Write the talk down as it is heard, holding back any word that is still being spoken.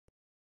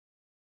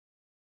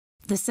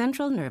The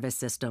central nervous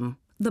system,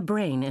 the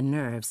brain and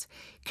nerves,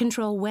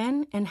 control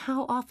when and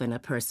how often a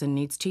person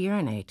needs to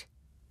urinate.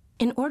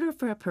 In order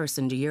for a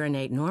person to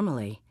urinate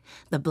normally,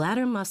 the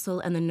bladder muscle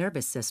and the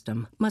nervous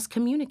system must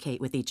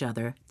communicate with each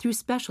other through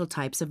special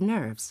types of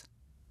nerves.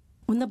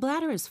 When the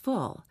bladder is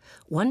full,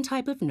 one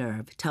type of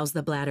nerve tells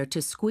the bladder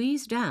to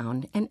squeeze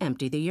down and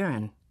empty the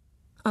urine.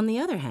 On the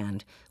other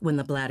hand, when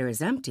the bladder is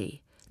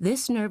empty,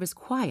 this nerve is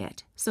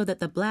quiet so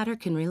that the bladder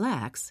can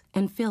relax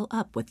and fill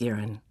up with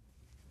urine.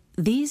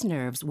 These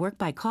nerves work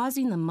by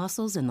causing the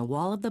muscles in the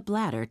wall of the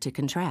bladder to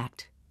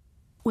contract.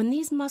 When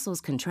these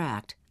muscles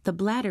contract, the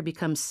bladder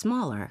becomes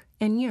smaller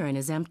and urine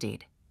is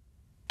emptied.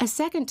 A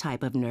second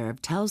type of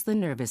nerve tells the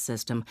nervous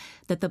system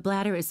that the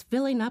bladder is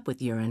filling up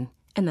with urine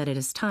and that it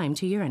is time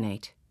to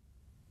urinate.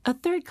 A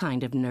third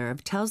kind of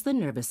nerve tells the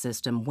nervous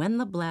system when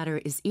the bladder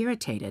is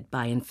irritated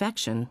by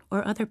infection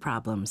or other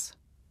problems.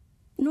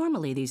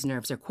 Normally, these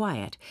nerves are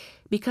quiet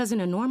because in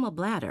a normal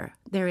bladder,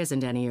 there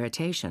isn't any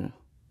irritation.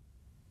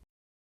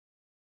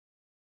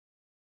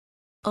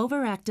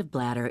 Overactive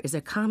bladder is a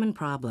common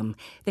problem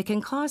that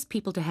can cause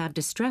people to have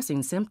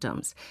distressing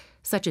symptoms,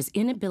 such as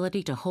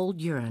inability to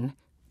hold urine,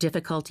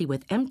 difficulty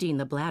with emptying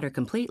the bladder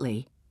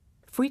completely,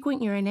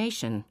 frequent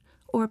urination,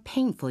 or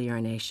painful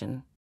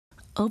urination.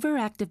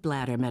 Overactive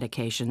bladder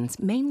medications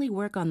mainly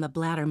work on the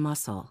bladder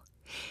muscle.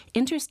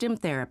 Interstim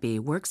therapy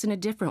works in a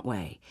different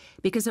way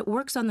because it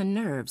works on the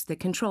nerves that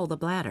control the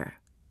bladder.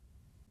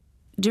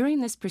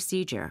 During this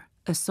procedure,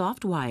 a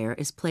soft wire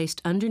is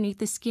placed underneath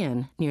the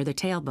skin near the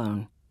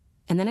tailbone,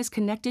 and then is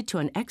connected to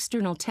an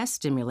external test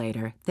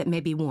stimulator that may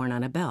be worn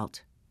on a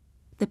belt.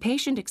 The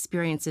patient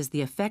experiences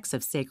the effects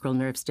of sacral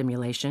nerve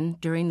stimulation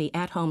during the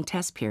at-home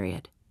test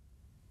period.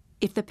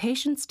 If the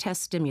patient's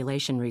test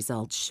stimulation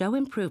results show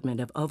improvement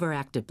of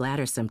overactive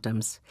bladder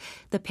symptoms,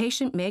 the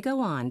patient may go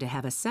on to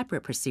have a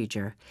separate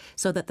procedure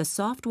so that the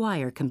soft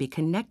wire can be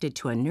connected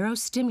to a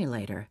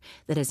neurostimulator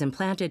that is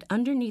implanted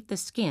underneath the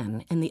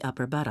skin in the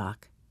upper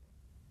buttock.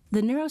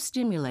 The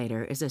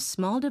neurostimulator is a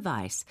small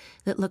device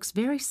that looks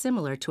very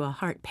similar to a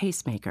heart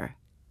pacemaker.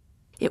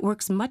 It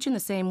works much in the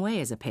same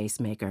way as a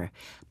pacemaker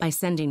by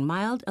sending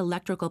mild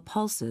electrical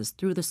pulses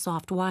through the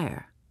soft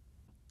wire.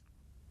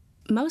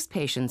 Most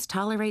patients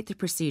tolerate the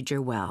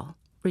procedure well.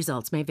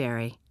 Results may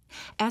vary.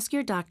 Ask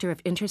your doctor if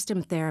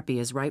interstim therapy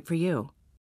is right for you.